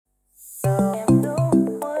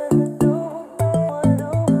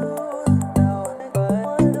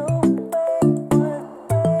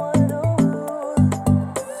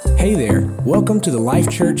Welcome to the Life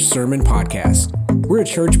Church Sermon Podcast. We're a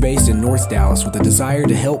church based in North Dallas with a desire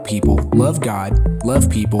to help people love God, love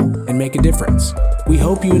people, and make a difference. We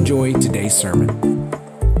hope you enjoy today's sermon.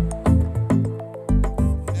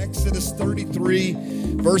 Exodus 33,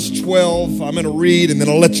 verse 12. I'm going to read and then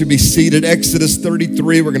I'll let you be seated. Exodus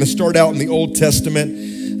 33, we're going to start out in the Old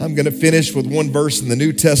Testament. I'm going to finish with one verse in the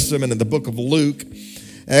New Testament in the book of Luke.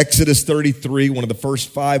 Exodus 33, one of the first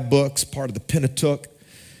 5 books, part of the Pentateuch.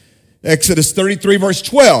 Exodus 33, verse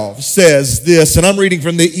 12 says this, and I'm reading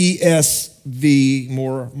from the ESV,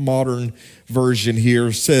 more modern version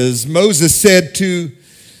here. Says, Moses said to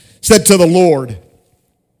the Lord,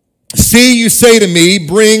 "See, you say to me,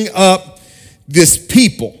 bring up this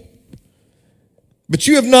people, but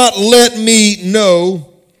you have not let me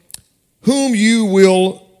know whom you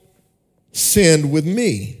will send with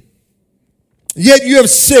me. Yet you have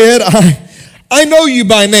said, I know you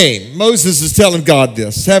by name." Moses is telling God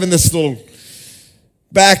this, having this little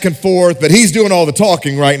back and forth, but he's doing all the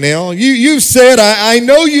talking right now. You've said, I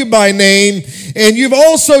know you by name, and you've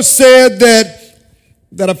also said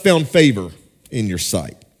that I found favor in your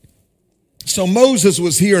sight. So Moses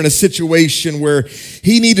was here in a situation where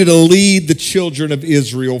he needed to lead the children of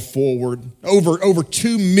Israel forward. Over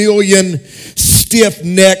 2 million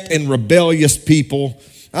stiff-necked and rebellious people.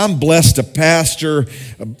 I'm blessed to pastor,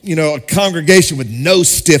 a congregation with no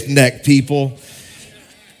stiff-necked people.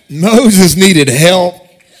 Moses needed help.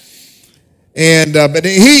 And but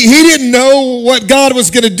he didn't know what God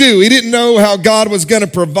was going to do. He didn't know how God was going to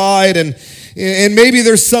provide. And maybe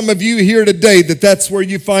there's some of you here today that's where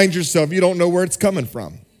you find yourself. You don't know where it's coming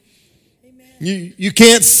from. Amen. You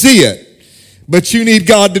can't see it, but you need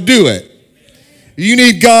God to do it. You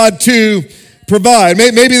need God to provide.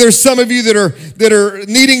 Maybe there's some of you that are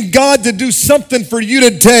needing God to do something for you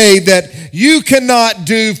today that you cannot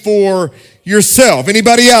do for yourself.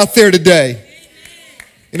 Anybody out there today?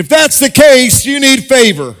 And if that's the case, you need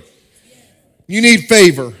favor. You need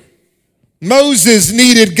favor. Moses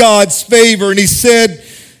needed God's favor, and he said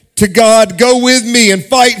to God, "Go with me and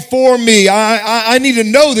fight for me. I need to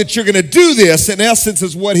know that you're going to do this." In essence,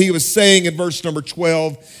 is what he was saying in verse number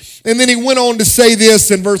 12. And then he went on to say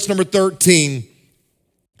this in verse number 13.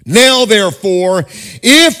 "Now, therefore,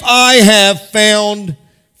 if I have found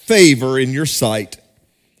favor in your sight,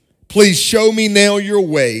 please show me now your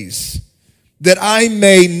ways, that I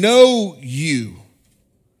may know you."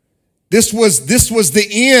 This was the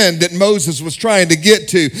end that Moses was trying to get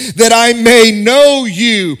to, that I may know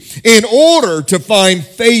you in order to find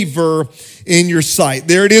favor in your sight.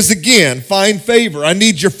 There it is again, find favor. I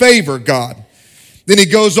need your favor, God. Then he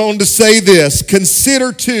goes on to say this,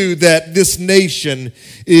 "Consider too that this nation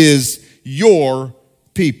is your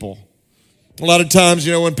people." A lot of times,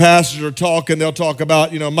 when pastors are talking, they'll talk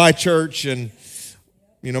about, my church and,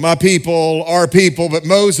 my people, our people. But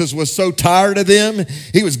Moses was so tired of them,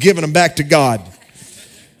 he was giving them back to God.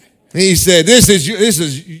 He said, this is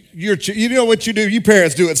your, you know what you do? You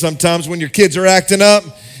parents do it sometimes when your kids are acting up.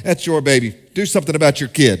 That's your baby. Do something about your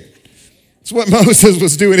kid. That's what Moses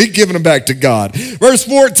was doing. He's giving them back to God. Verse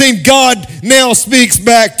 14, God now speaks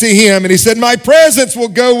back to him, and he said, "My presence will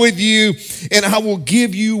go with you, and I will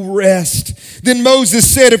give you rest." Then Moses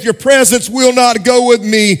said, "If your presence will not go with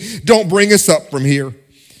me, don't bring us up from here.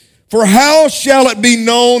 For how shall it be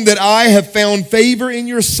known that I have found favor in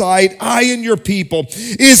your sight, I and your people?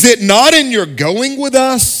 Is it not in your going with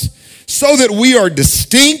us, so that we are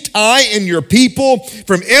distinct, I and your people,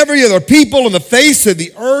 from every other people on the face of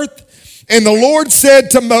the earth?" And the Lord said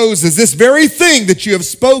to Moses, "This very thing that you have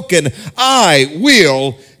spoken, I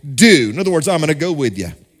will do." In other words, I'm going to go with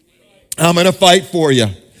you. I'm going to fight for you.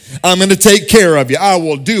 I'm going to take care of you. I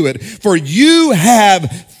will do it. For you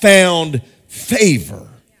have found favor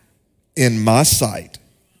in my sight,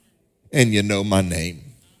 and you know my name.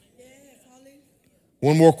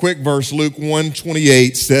 One more quick verse, Luke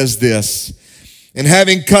 1:28 says this. "And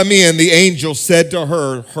having come in, the angel said to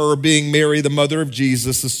her being Mary, the mother of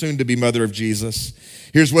Jesus, the soon-to-be mother of Jesus,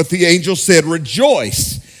 here's what the angel said,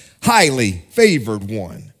 "Rejoice, highly favored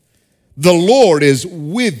one. The Lord is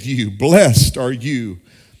with you. Blessed are you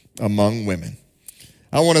among women."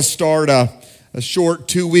 I want to start a short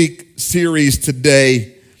 2-week series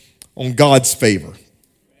today on God's favor.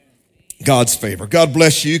 God's favor. God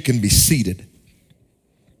bless you. You can be seated.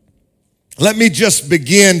 Let me just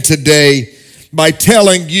begin today by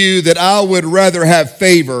telling you that I would rather have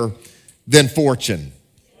favor than fortune.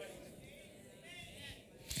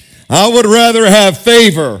 I would rather have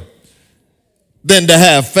favor than to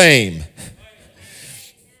have fame.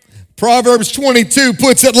 Proverbs 22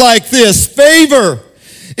 puts it like this: "Favor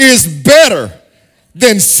is better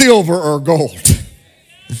than silver or gold."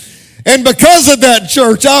 And because of that,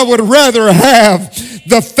 church, I would rather have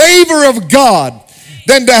the favor of God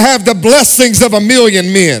than to have the blessings of a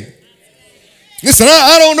million men. Listen,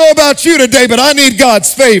 I don't know about you today, but I need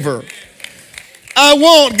God's favor. I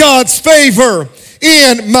want God's favor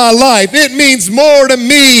in my life. It means more to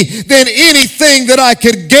me than anything that I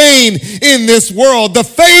could gain in this world. The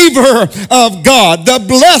favor of God, the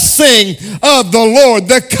blessing of the Lord,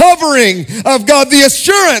 the covering of God, the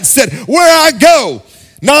assurance that where I go,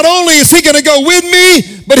 not only is he going to go with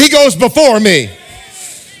me, but he goes before me.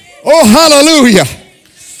 Oh, hallelujah.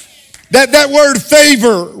 That word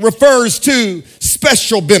favor refers to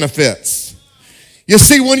special benefits. You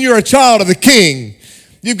see, when you're a child of the King,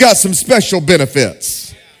 you've got some special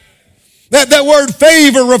benefits. That word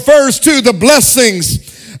favor refers to the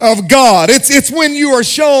blessings of God. It's when you are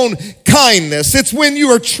shown kindness. It's when you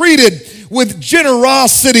are treated with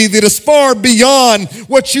generosity that is far beyond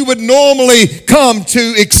what you would normally come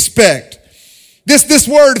to expect. This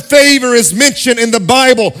word favor is mentioned in the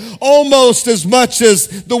Bible almost as much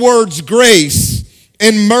as the words grace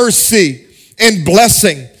and mercy and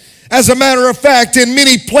blessing. As a matter of fact, in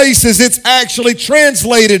many places, it's actually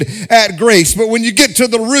translated at grace. But when you get to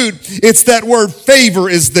the root, it's that word favor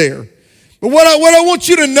is there. But what I want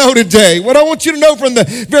you to know today, what I want you to know from the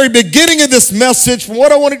very beginning of this message, from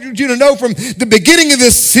what I wanted you to know from the beginning of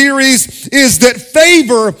this series, is that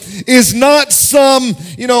favor is not some,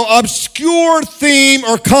 obscure theme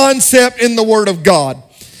or concept in the Word of God.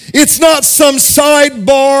 It's not some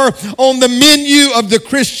sidebar on the menu of the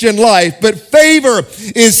Christian life, but favor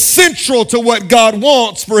is central to what God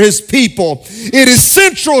wants for his people. It is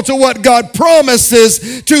central to what God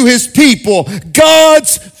promises to his people.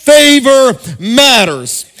 God's favor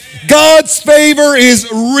matters. God's favor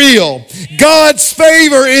is real. God's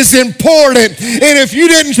favor is important. And if you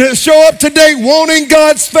didn't show up today wanting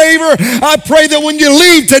God's favor, I pray that when you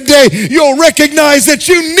leave today, you'll recognize that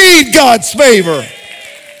you need God's favor.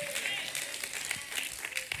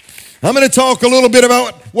 I'm going to talk a little bit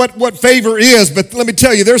about what favor is, but let me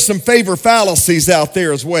tell you, there's some favor fallacies out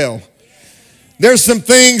there as well. There's some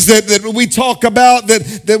things that we talk about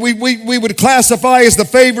that we would classify as the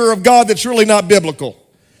favor of God that's really not biblical.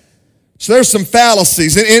 So there's some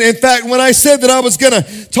fallacies. And in fact, when I said that I was going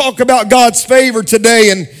to talk about God's favor today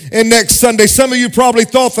and next Sunday, some of you probably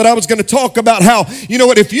thought that I was going to talk about how,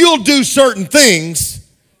 if you'll do certain things,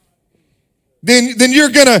 then you're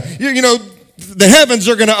going to, the heavens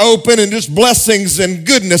are going to open and just blessings and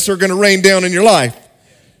goodness are going to rain down in your life.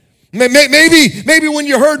 Maybe when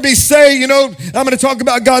you heard me say, I'm going to talk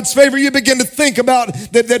about God's favor, you begin to think about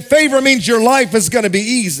that favor means your life is going to be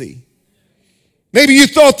easy. Maybe you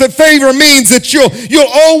thought that favor means that you'll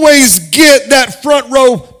always get that front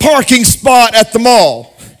row parking spot at the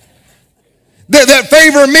mall. That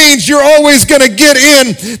favor means you're always going to get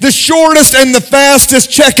in the shortest and the fastest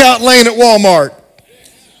checkout lane at Walmart.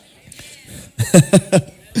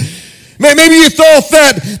 Maybe you thought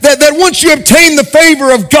that once you obtain the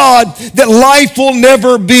favor of God, that life will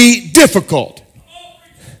never be difficult.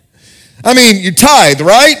 I mean, you tithe,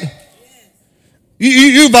 right?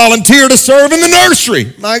 You volunteer to serve in the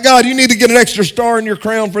nursery. My God, you need to get an extra star in your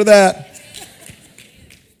crown for that.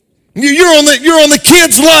 You're on the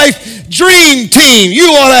kids' life dream team. You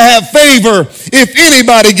ought to have favor if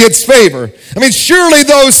anybody gets favor. I mean, surely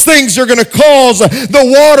those things are going to cause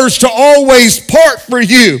the waters to always part for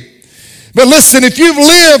you. But listen, if you've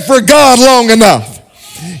lived for God long enough,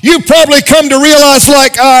 you've probably come to realize,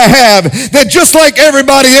 like I have, that just like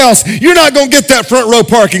everybody else, you're not going to get that front row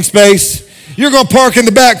parking space. You're going to park in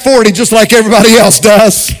the back 40 just like everybody else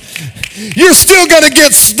does. You're still going to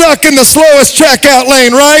get stuck in the slowest checkout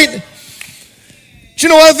lane, right? But you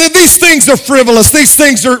know what? These things are frivolous. These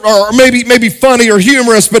things are maybe funny or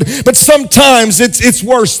humorous, but sometimes it's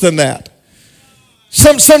worse than that.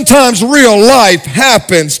 Sometimes real life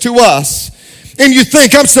happens to us, and you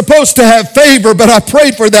think, I'm supposed to have favor, but I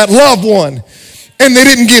prayed for that loved one, and they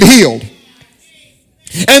didn't get healed.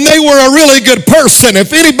 And they were a really good person.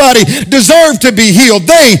 If anybody deserved to be healed,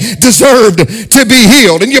 they deserved to be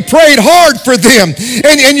healed. And you prayed hard for them.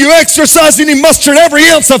 And you exercised and you mustered every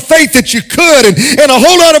ounce of faith that you could. And a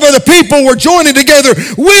whole lot of other people were joining together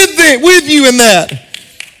with you in that.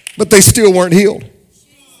 But they still weren't healed.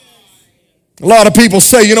 A lot of people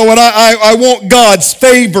say, you know what, I want God's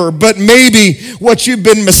favor, but maybe what you've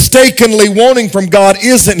been mistakenly wanting from God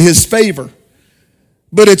isn't his favor.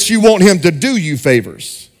 But it's you want him to do you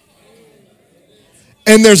favors.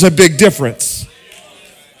 And there's a big difference.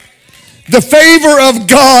 The favor of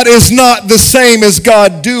God is not the same as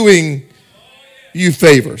God doing you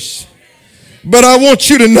favors. But I want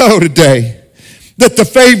you to know today that the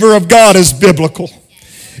favor of God is biblical.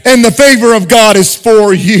 and the favor of God is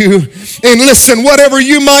for you. And listen, whatever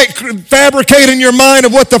you might fabricate in your mind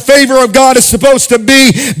of what the favor of God is supposed to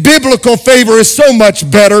be, biblical favor is so much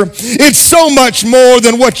better. It's so much more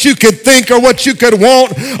than what you could think or what you could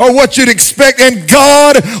want or what you'd expect. And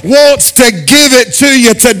God wants to give it to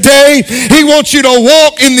you today. He wants you to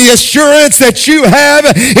walk in the assurance that you have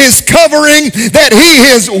His covering, that He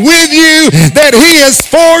is with you, that He is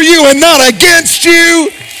for you and not against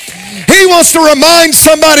you. He wants to remind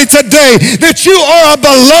somebody today that you are a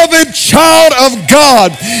beloved child of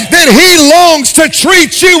God, that He longs to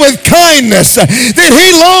treat you with kindness, that He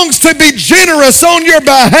longs to be generous on your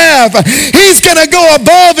behalf. He's going to go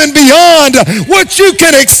above and beyond what you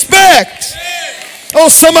can expect. Oh,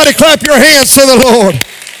 somebody clap your hands to the Lord.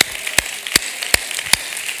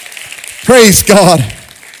 Praise God.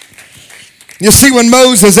 You see, when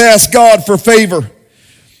Moses asked God for favor,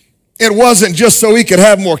 it wasn't just so he could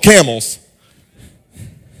have more camels.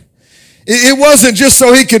 It wasn't just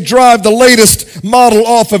so he could drive the latest model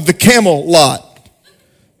off of the camel lot.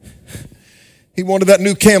 He wanted that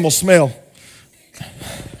new camel smell.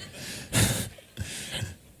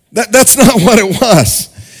 That's not what it was.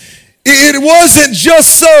 It wasn't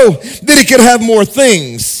just so that he could have more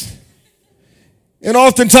things. And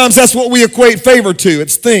oftentimes that's what we equate favor to.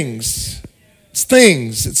 It's things. It's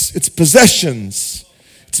things. It's possessions.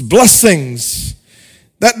 It's blessings.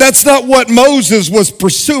 That's not what Moses was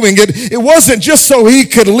pursuing. It wasn't just so he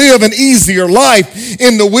could live an easier life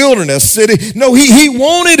in the wilderness. No, he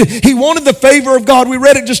wanted the favor of God. We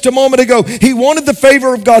read it just a moment ago. He wanted the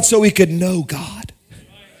favor of God so he could know God.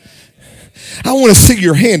 I want to see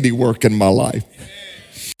your handiwork in my life.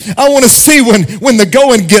 I want to see when the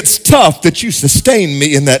going gets tough that you sustain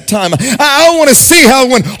me in that time. I want to see how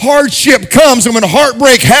when hardship comes and when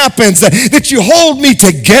heartbreak happens that you hold me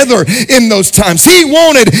together in those times. He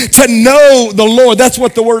wanted to know the Lord. That's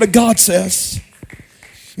what the Word of God says.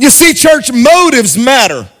 You see, church, motives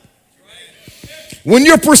matter. When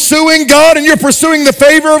you're pursuing God and you're pursuing the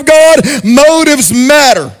favor of God, motives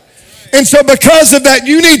matter. And so because of that,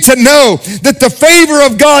 you need to know that the favor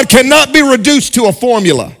of God cannot be reduced to a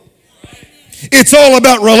formula. It's all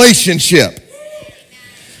about relationship.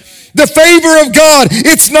 The favor of God,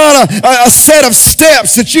 it's not a set of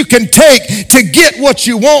steps that you can take to get what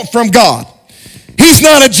you want from God. He's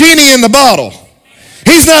not a genie in the bottle.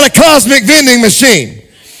 He's not a cosmic vending machine.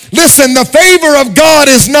 Listen, the favor of God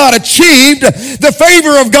is not achieved. The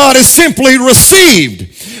favor of God is simply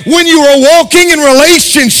received. When you are walking in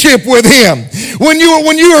relationship with Him, when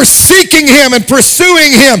you are seeking Him and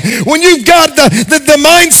pursuing Him, when you've got the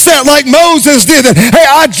mindset like Moses did, that, hey,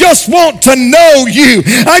 I just want to know you.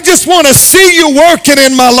 I just want to see you working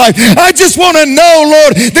in my life. I just want to know,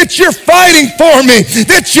 Lord, that you're fighting for me,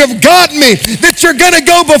 that you've got me, that you're going to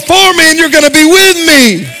go before me and you're going to be with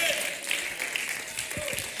me.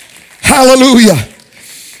 Hallelujah.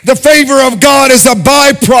 The favor of God is a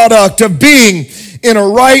byproduct of being in a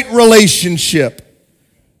right relationship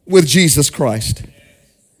with Jesus Christ.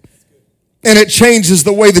 And it changes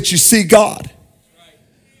the way that you see God.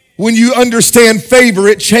 When you understand favor,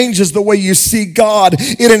 it changes the way you see God.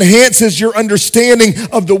 It enhances your understanding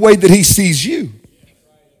of the way that He sees you.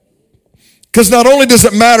 Because not only does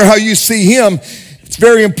it matter how you see Him, it's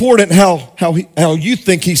very important how you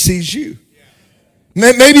think He sees you.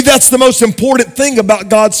 Maybe that's the most important thing about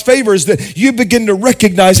God's favor, is that you begin to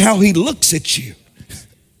recognize how He looks at you,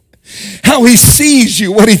 how He sees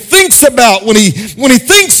you, what He thinks about when he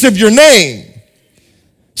thinks of your name.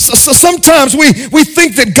 So sometimes we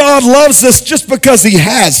think that God loves us just because He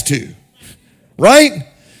has to, right?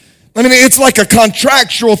 I mean, it's like a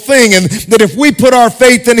contractual thing, and that if we put our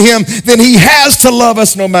faith in Him, then He has to love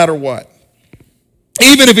us no matter what,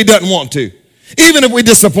 even if He doesn't want to, even if we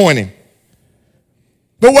disappoint Him.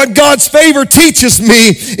 But what God's favor teaches me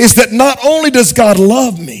is that not only does God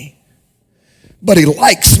love me, but He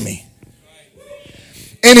likes me.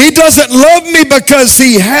 And He doesn't love me because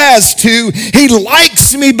He has to. He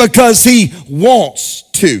likes me because He wants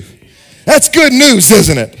to. That's good news,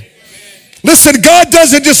 isn't it? Listen, God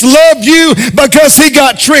doesn't just love you because He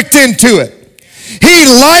got tricked into it. He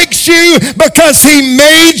likes you because He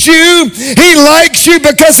made you. He likes you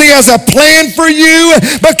because He has a plan for you,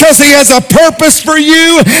 because He has a purpose for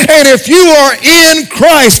you. And if you are in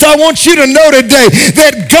Christ, I want you to know today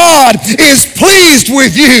that God is pleased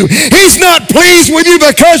with you. He's not pleased with you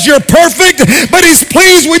because you're perfect, but He's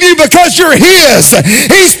pleased with you because you're His.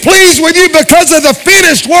 He's pleased with you because of the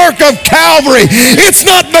finished work of Calvary. It's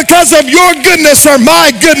not because of your goodness or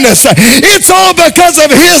my goodness. It's all because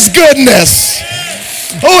of His goodness.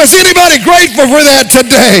 Oh, is anybody grateful for that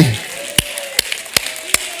today?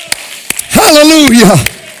 Hallelujah.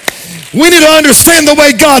 We need to understand the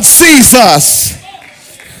way God sees us.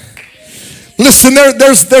 Listen,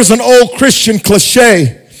 there's an old Christian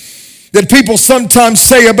cliche that people sometimes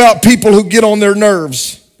say about people who get on their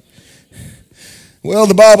nerves. Well,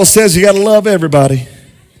 the Bible says you got to love everybody,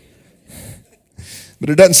 but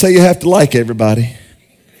it doesn't say you have to like everybody.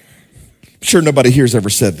 I'm sure nobody here's ever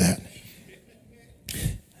said that.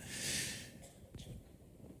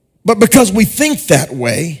 But because we think that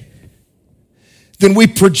way, then we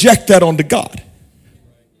project that onto God.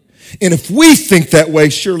 And if we think that way,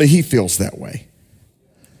 surely he feels that way.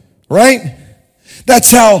 Right?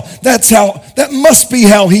 That must be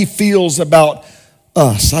how he feels about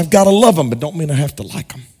us. I've got to love them, but don't mean I have to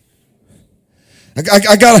like them. I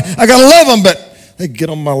got to love them, but they get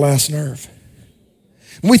on my last nerve.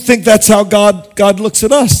 And we think that's how God looks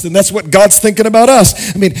at us, and that's what God's thinking about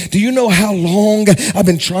us. I mean, do you know how long I've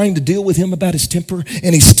been trying to deal with him about his temper,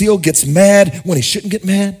 and he still gets mad when he shouldn't get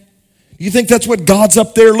mad? You think that's what God's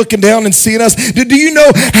up there looking down and seeing us? Do you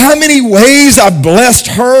know how many ways I've blessed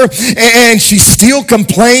her and she still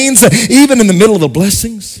complains even in the middle of the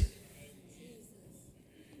blessings?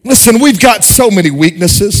 Listen, we've got so many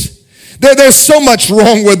weaknesses. There's so much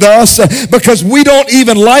wrong with us because we don't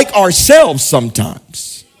even like ourselves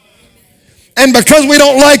sometimes. And because we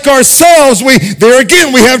don't like ourselves, we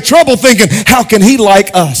have trouble thinking, how can he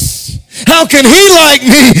like us? How can he like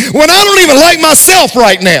me when I don't even like myself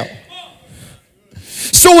right now?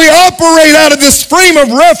 So we operate out of this frame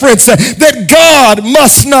of reference that God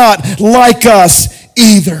must not like us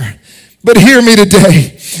either. But hear me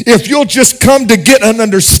today. If you'll just come to get an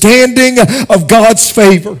understanding of God's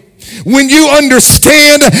favor, when you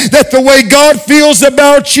understand that the way God feels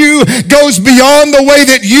about you goes beyond the way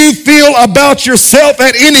that you feel about yourself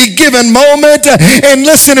at any given moment. And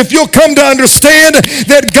listen, if you'll come to understand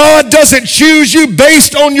that God doesn't choose you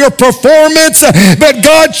based on your performance, but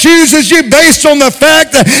God chooses you based on the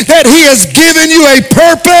fact that he has given you a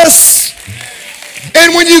purpose.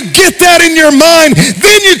 And when you get that in your mind,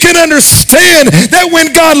 then you can understand that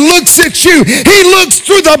when God looks at you, he looks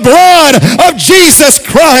through the blood of Jesus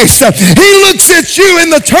Christ. He looks at you in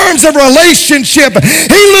the terms of relationship.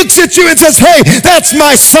 He looks at you and says, hey, that's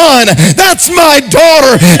my son, that's my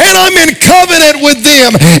daughter, and I'm in covenant with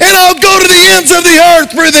them, and I'll go to the ends of the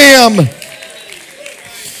earth for them.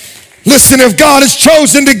 Listen, if God has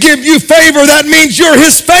chosen to give you favor, that means you're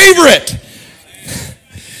his favorite.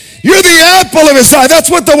 You're the apple of his eye.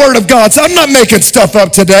 That's what the word of God says. I'm not making stuff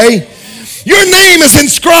up today. Your name is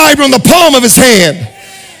inscribed on the palm of his hand.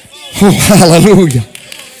 Oh, hallelujah.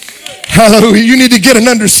 Hallelujah. You need to get an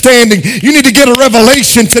understanding. You need to get a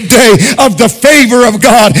revelation today of the favor of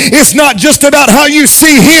God. It's not just about how you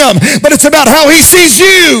see him, but it's about how he sees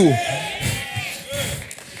you.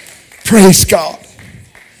 Praise God.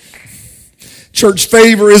 Church,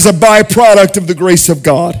 favor is a byproduct of the grace of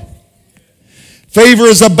God. Favor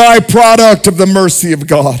is a byproduct of the mercy of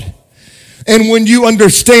God. And when you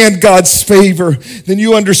understand God's favor, then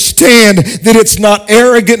you understand that it's not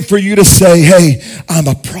arrogant for you to say, hey, I'm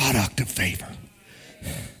a product of favor.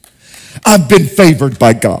 I've been favored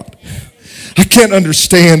by God. I can't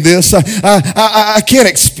understand this. I can't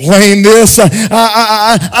explain this.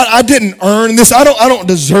 I didn't earn this. I don't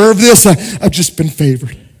deserve this. I've just been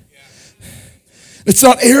favored. It's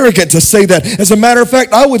not arrogant to say that. As a matter of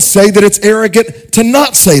fact, I would say that it's arrogant to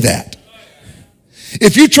not say that.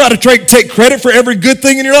 If you try to take credit for every good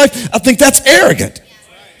thing in your life, I think that's arrogant.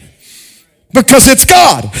 Because it's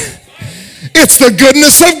God. It's the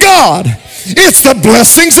goodness of God. It's the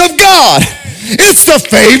blessings of God. It's the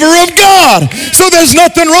favor of God. So there's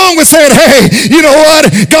nothing wrong with saying, hey, you know what?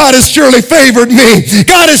 God has surely favored me.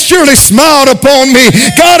 God has surely smiled upon me.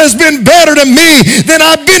 God has been better to me than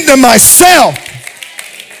I've been to myself.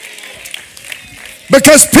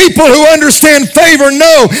 Because people who understand favor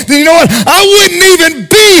know that, you know what, I wouldn't even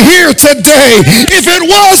be here today if it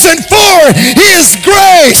wasn't for his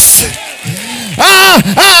grace.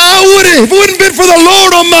 If it wouldn't have been for the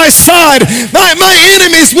Lord on my side, my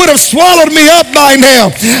enemies would have swallowed me up by now.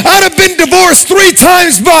 I'd have been divorced 3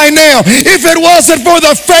 times by now if it wasn't for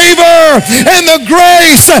the favor and the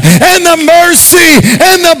grace and the mercy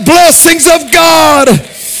and the blessings of God.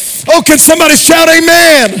 Oh, can somebody shout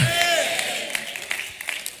amen?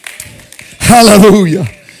 Hallelujah.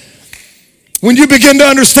 When you begin to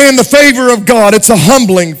understand the favor of God, it's a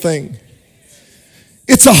humbling thing.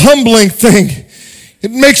 It's a humbling thing.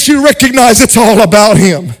 It makes you recognize it's all about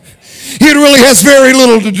him. It really has very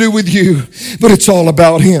little to do with you, but it's all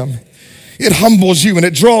about him. It humbles you and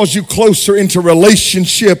it draws you closer into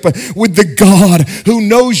relationship with the God who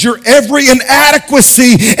knows your every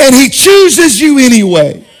inadequacy and he chooses you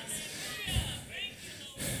anyway.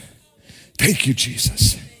 Thank you,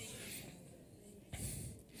 Jesus.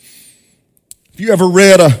 Have you ever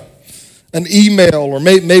read an email or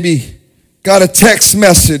maybe got a text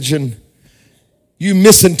message and you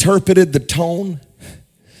misinterpreted the tone?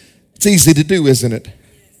 It's easy to do, isn't it?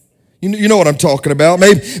 You know what I'm talking about.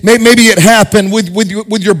 Maybe it happened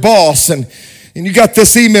with your boss and you got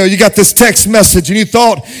this email, you got this text message, and you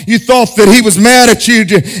thought that he was mad at you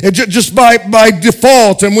just by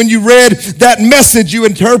default. And when you read that message, you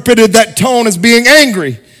interpreted that tone as being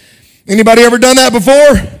angry. Anybody ever done that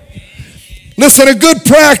before? Listen, a good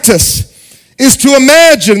practice is to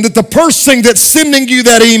imagine that the person that's sending you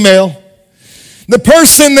that email, the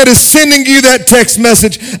person that is sending you that text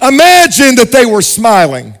message, imagine that they were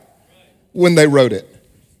smiling when they wrote it.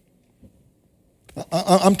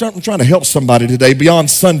 I'm trying to help somebody today beyond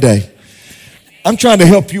Sunday. I'm trying to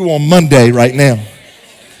help you on Monday right now.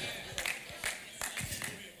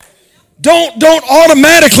 Don't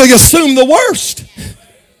automatically assume the worst.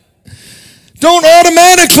 Don't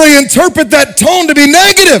automatically interpret that tone to be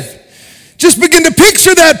negative. Just begin to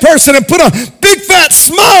picture that person and put a big fat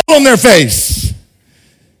smile on their face.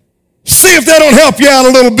 See if that don't help you out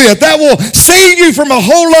a little bit. That will save you from a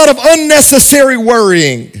whole lot of unnecessary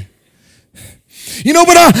worrying. You know,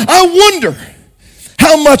 but I wonder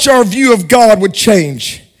how much our view of God would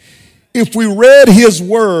change if we read his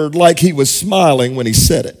word like he was smiling when he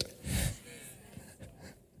said it.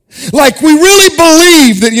 Like we really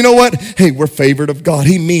believe that, you know what? Hey, we're favored of God.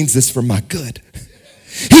 He means this for my good.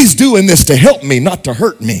 He's doing this to help me, not to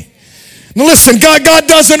hurt me. Now listen, God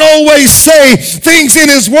doesn't always say things in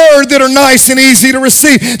his word that are nice and easy to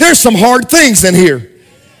receive. There's some hard things in here.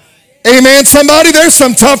 Amen, somebody. There's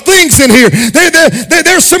some tough things in here.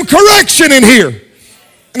 There's some correction in here.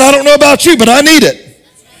 And I don't know about you, but I need it.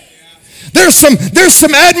 There's some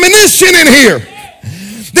admonition in here.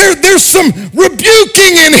 There's some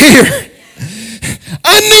rebuking in here.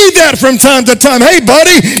 I need that from time to time. Hey,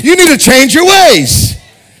 buddy, you need to change your ways.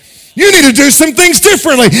 You need to do some things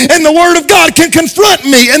differently. And the Word of God can confront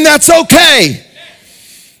me, and that's okay.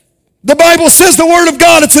 The Bible says the Word of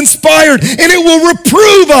God, it's inspired, and it will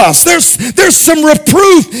reprove us. There's some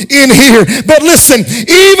reproof in here. But listen,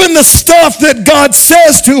 even the stuff that God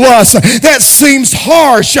says to us that seems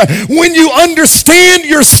harsh, when you understand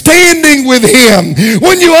your standing with him,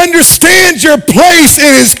 when you understand your place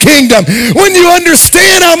in his kingdom, when you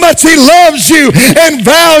understand how much he loves you and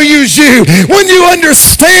values you, when you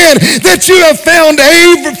understand that you have found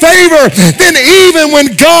favor, then even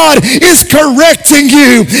when God is correcting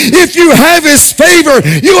you, if you have his favor,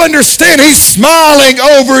 you understand he's smiling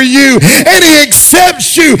over you and he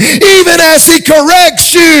accepts you even as he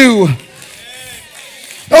corrects you.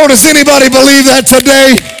 Oh, does anybody believe that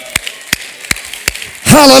today?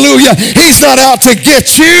 Hallelujah. He's not out to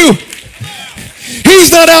get you. He's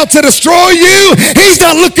not out to destroy you. He's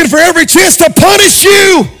not looking for every chance to punish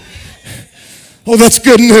you. Oh, that's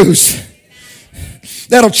good news.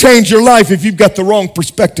 That'll change your life if you've got the wrong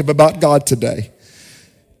perspective about God today.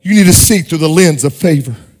 You need to see through the lens of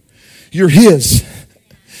favor. You're his.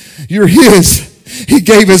 You're his. He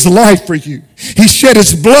gave his life for you. He shed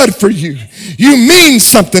his blood for you. You mean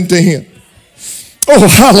something to him. Oh,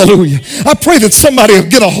 hallelujah. I pray that somebody will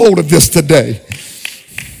get a hold of this today.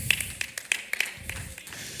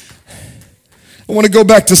 I want to go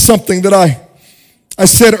back to something that I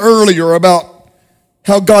said earlier about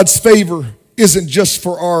how God's favor isn't just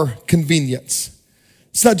for our convenience.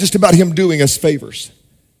 It's not just about him doing us favors.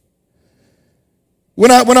 When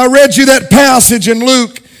I read you that passage in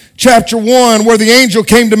Luke chapter 1 where the angel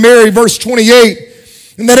came to Mary, verse 28,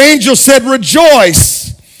 and that angel said,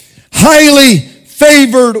 "Rejoice, highly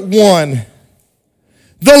favored one.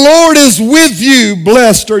 The Lord is with you.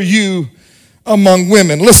 Blessed are you among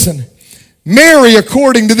women." Listen, Mary,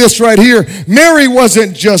 according to this right here, Mary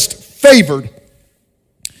wasn't just favored.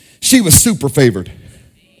 She was super favored.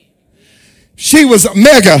 She was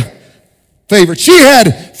mega favored. She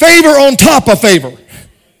had favor on top of favor.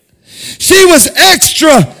 She was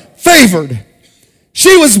extra favored.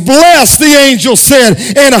 She was blessed, the angel said,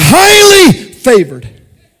 and highly favored.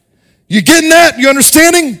 You getting that? You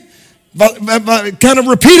understanding? Have I kind of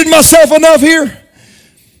repeated myself enough here?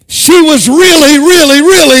 She was really, really,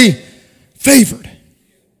 really favored.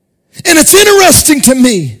 And it's interesting to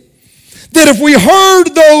me that if we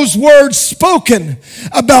heard those words spoken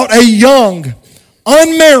about a young,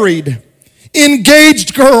 unmarried,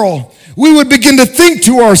 engaged girl, we would begin to think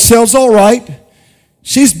to ourselves, all right,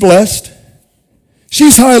 she's blessed.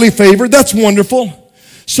 She's highly favored. That's wonderful.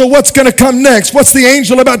 So what's going to come next? What's the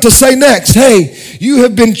angel about to say next? Hey, you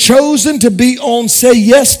have been chosen to be on Say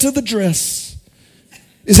Yes to the Dress.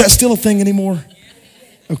 Is that still a thing anymore?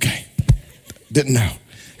 Okay. Didn't know.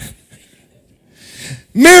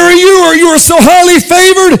 Mary, you are so highly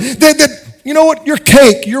favored that you know what?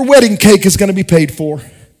 Your wedding cake is going to be paid for.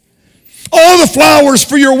 All the flowers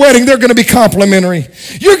for your wedding, they're going to be complimentary.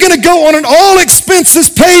 You're going to go on an all expenses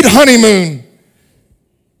paid honeymoon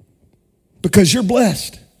because you're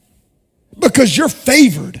blessed, because you're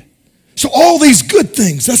favored. So all these good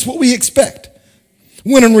things, that's what we expect.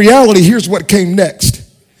 When in reality, here's what came next.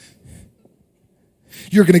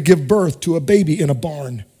 You're going to give birth to a baby in a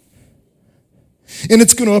barn. And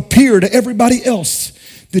it's going to appear to everybody else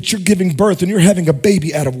that you're giving birth and you're having a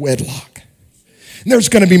baby out of wedlock. And there's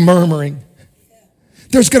going to be murmuring.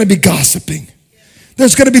 There's going to be gossiping.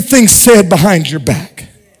 There's going to be things said behind your back.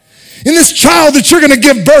 And this child that you're going to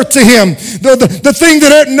give birth to him, the thing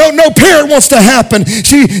that no parent wants to happen,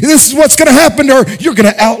 this is what's going to happen to her. You're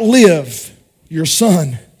going to outlive your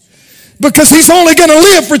son because he's only going to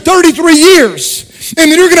live for 33 years.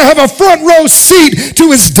 And then you're going to have a front row seat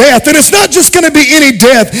to his death. And it's not just going to be any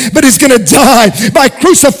death, but he's going to die by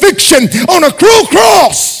crucifixion on a cruel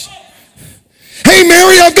cross. Hey,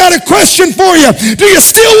 Mary, I've got a question for you. Do you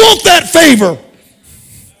still want that favor?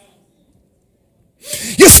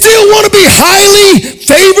 You still want to be highly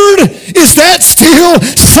favored? Is that still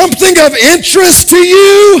something of interest to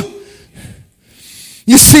you?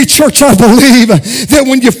 You see, church, I believe that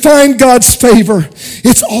when you find God's favor,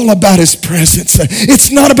 it's all about his presence.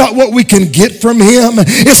 It's not about what we can get from him.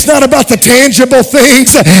 It's not about the tangible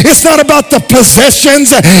things. It's not about the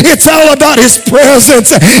possessions. It's all about his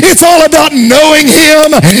presence. It's all about knowing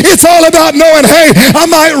him. It's all about knowing, hey, I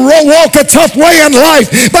might walk a tough way in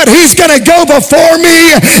life, but he's going to go before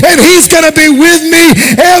me and he's going to be with me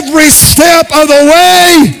every step of the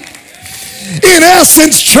way. In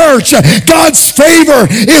essence, church, God's favor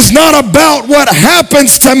is not about what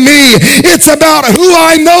happens to me. It's about who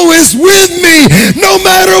I know is with me no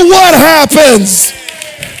matter what happens.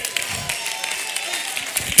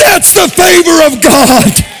 That's the favor of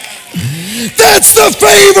God. That's the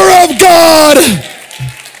favor of God.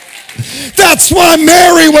 That's why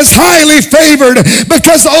Mary was highly favored,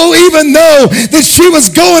 because even though that she was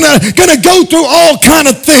going to go through all kind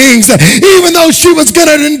of things, even though she was going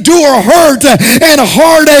to endure hurt and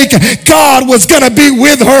heartache, God was going to be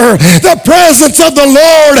with her. The presence of the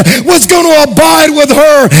Lord was going to abide with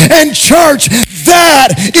her. And church,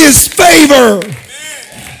 that is favor.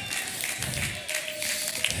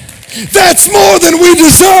 That's more than we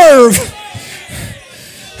deserve.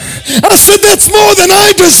 I said, that's more than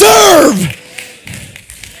I deserve.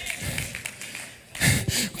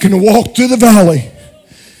 I'm going to walk through the valley,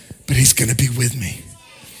 but he's going to be with me.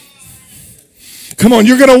 Come on,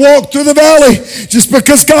 you're going to walk through the valley. Just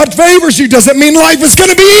because God favors you doesn't mean life is going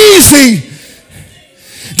to be easy.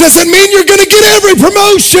 Doesn't mean you're going to get every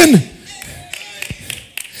promotion.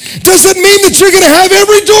 Doesn't mean that you're going to have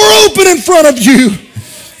every door open in front of you.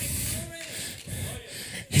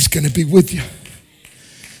 He's going to be with you.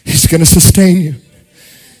 He's going to sustain you.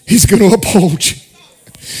 He's going to uphold you.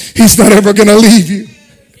 He's not ever going to leave you.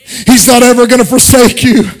 He's not ever going to forsake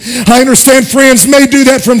you. I understand friends may do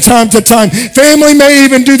that from time to time. Family may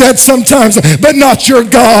even do that sometimes, but not your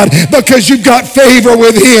God, because you've got favor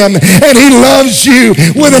with him and he loves you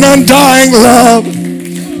with an undying love.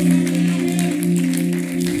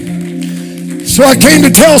 So I came to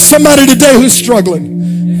tell somebody today who's struggling.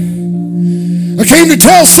 I came to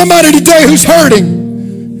tell somebody today who's hurting.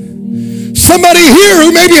 Somebody here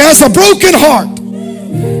who maybe has a broken heart.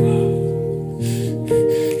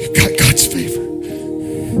 You've got God's favor.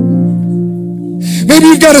 Maybe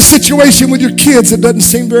you've got a situation with your kids that doesn't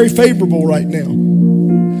seem very favorable right now.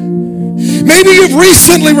 Maybe you've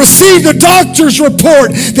recently received a doctor's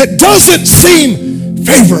report that doesn't seem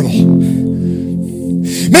favorable.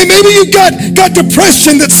 Maybe you've got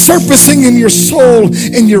depression that's surfacing in your soul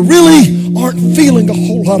and you really aren't feeling a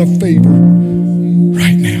whole lot of favor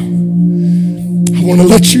right now. I want to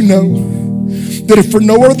let you know that if for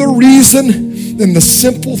no other reason than the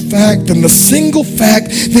simple fact and the single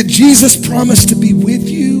fact that Jesus promised to be with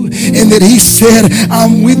you and that he said,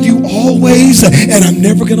 I'm with you always and I'm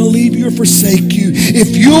never going to leave you or forsake you.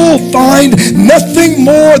 If you'll find nothing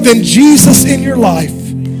more than Jesus in your life,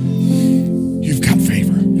 you've got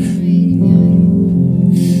favor.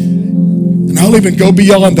 And I'll even go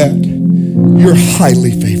beyond that. You're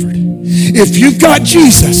highly favored. If you've got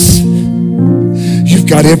Jesus, you've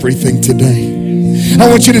got everything today. I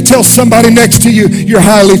want you to tell somebody next to you, you're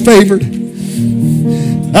highly favored.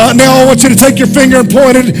 Now I want you to take your finger and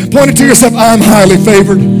point it to yourself. I'm highly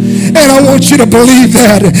favored. And I want you to believe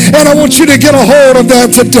that. And I want you to get a hold of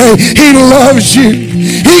that today. He loves you.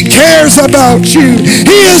 He cares about you.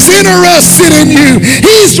 He is interested in you.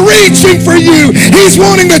 He's reaching for you. He's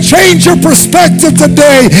wanting to change your perspective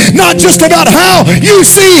today. Not just about how you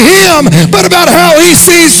see him, but about how he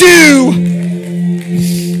sees you.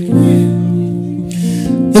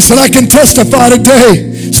 Listen, I can testify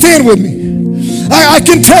today. Stand with me. I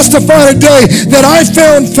can testify today that I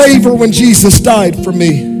found favor when Jesus died for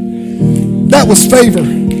me. That was favor.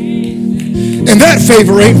 And that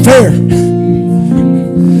favor ain't fair.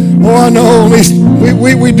 Oh, I know.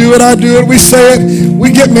 We do it. I do it. We say it.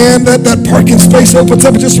 We get, man, that parking space opens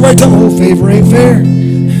up at just the right time. Oh, favor ain't fair.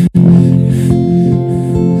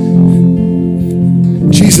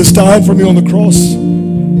 Jesus died for me on the cross.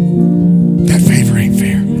 That favor ain't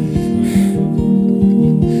fair.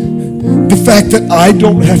 The fact that I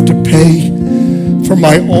don't have to pay for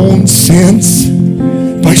my own sins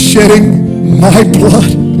by shedding my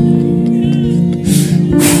blood.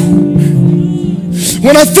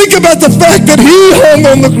 When I think about the fact that he hung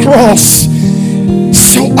on the cross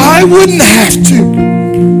so I wouldn't have to,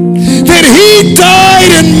 that he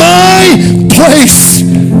died in my place,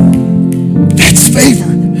 that's favor.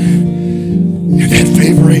 And that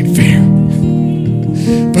favor ain't fair.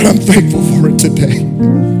 But I'm thankful for it today.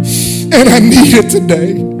 And I need it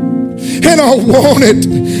today. And I want it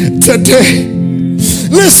today.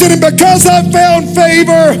 Listen, and because I found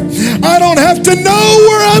favor, I don't have to know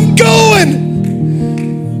where I'm going.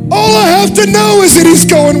 All I have to know is that he's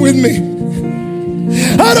going with me.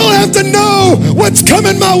 I don't have to know what's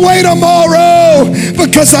coming my way tomorrow,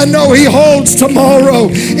 because I know he holds tomorrow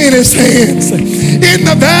in his hands. In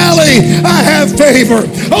the valley, I have favor.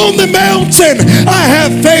 On the mountain, I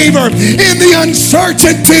have favor. In the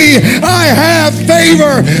uncertainty, I have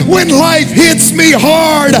favor. When life hits me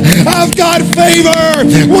hard, I've got favor.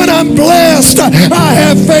 When I'm blessed, I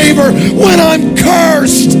have favor. When I'm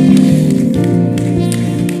cursed,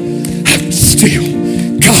 I've still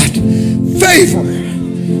got favor.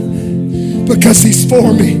 Because he's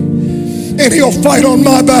for me, and he'll fight on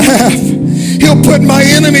my behalf. He'll put my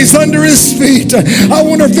enemies under his feet. I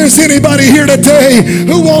wonder if there's anybody here today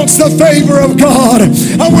who wants the favor of God.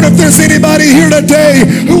 I wonder if there's anybody here today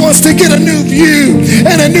who wants to get a new view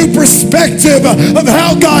and a new perspective of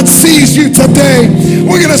how God sees you today.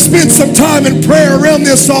 We're going to spend some time in prayer around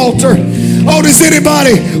this altar. Oh, does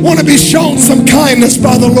anybody want to be shown some kindness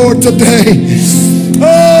by the Lord today?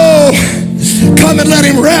 Oh, come and let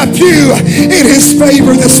him wrap you in his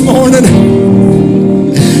favor this morning.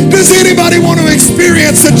 Does anybody want to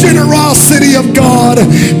experience the generosity of God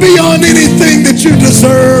beyond anything that you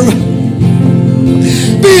deserve?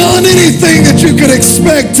 Beyond anything that you could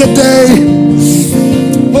expect today?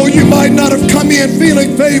 Oh, you might not have come in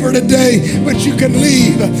feeling favor today, but you can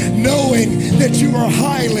leave knowing that you are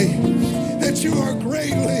that you are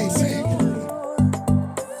greatly favored.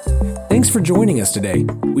 Thanks for joining us today.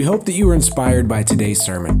 We hope that you were inspired by today's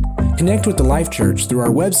sermon. Connect with the Life Church through our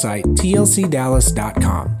website,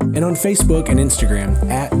 tlcdallas.com, and on Facebook and Instagram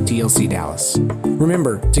 @TLCDallas.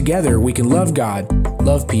 Remember, together we can love God,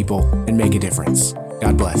 love people, and make a difference.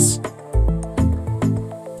 God bless.